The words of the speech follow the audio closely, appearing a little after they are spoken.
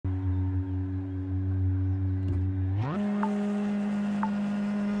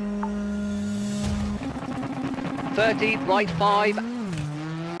30, right 5,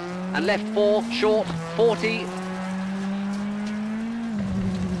 and left 4, short, 40,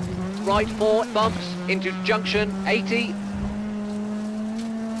 right 4, bumps, into junction, 80,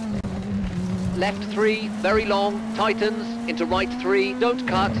 left 3, very long, tightens, into right 3, don't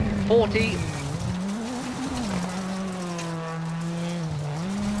cut, 40,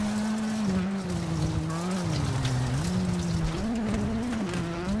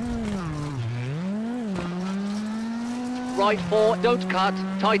 right 4, don't cut,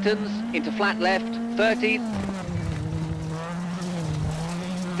 tightens, into flat left, 30,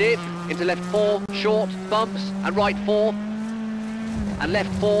 dip, into left 4, short, bumps, and right 4, and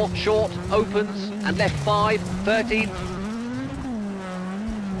left 4, short, opens, and left 5, 30,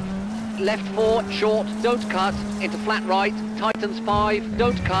 left 4, short, don't cut, into flat right, tightens 5,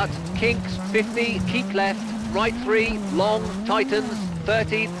 don't cut, kinks, 50, keep left, right 3, long, tightens,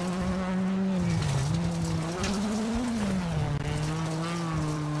 30,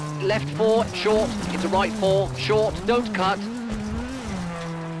 left 4, short, into right 4, short, don't cut,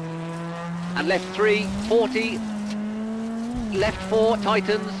 and left 3, 40, left 4,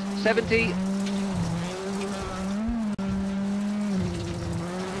 tightens, 70,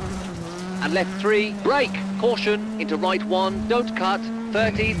 and left 3, brake, caution, into right 1, don't cut,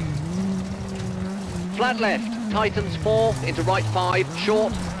 30, flat left, tightens 4, into right 5,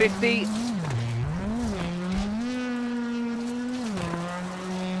 short, 50,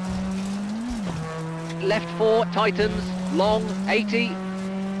 left 4, tightens, long, 80,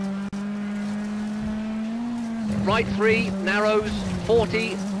 right 3, narrows,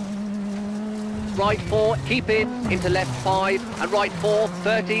 40, right 4, keep in, into left 5, and right 4,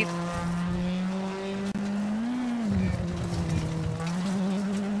 30,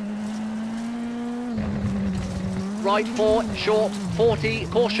 right 4, short, 40,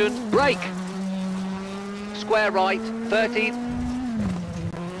 caution, brake, square right, 30,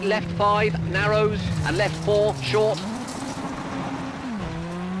 left 5, narrows, and left 4, short,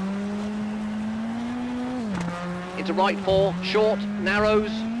 into right 4, short, narrows,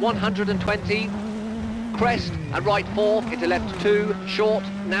 120, crest, and right 4, into left 2, short,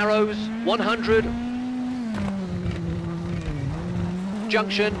 narrows, 100,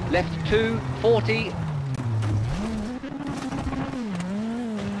 junction, left 2, 40,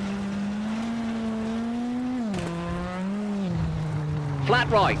 flat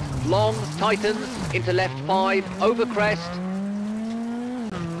right, long, tightens, into left 5, over crest,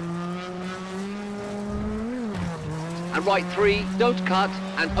 and right 3, don't cut,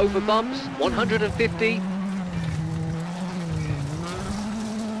 and over bumps, 150,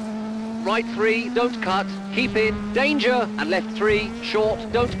 right 3, don't cut, keep in, danger, and left 3, short,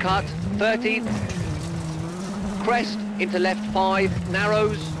 don't cut, 30, crest, into left 5,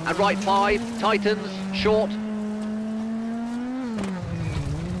 narrows, and right 5, tightens, short,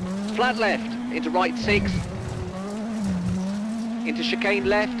 flat left, into right 6, into chicane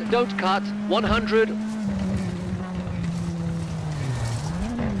left, don't cut, 100,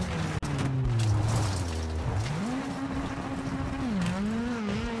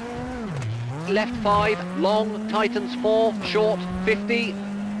 left 5, long, tightens 4, short, 50,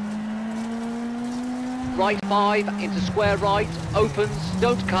 right 5, into square right, opens,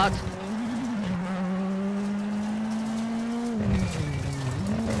 don't cut,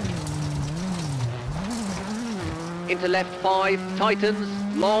 into left 5, tightens,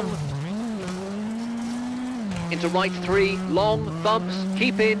 long, into right 3, long, bumps,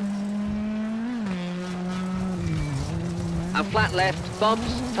 keep in, and flat left,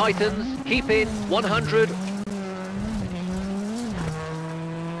 bumps, tightens, keep in, 100,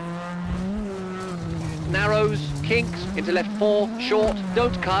 narrows, kinks, into left 4, short,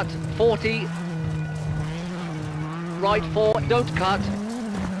 don't cut, 40, right 4, don't cut,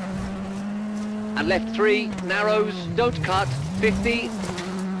 and left 3, narrows, don't cut, 50,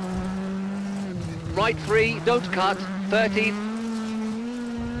 right 3, don't cut, 30,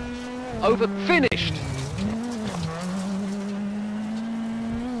 over, finished.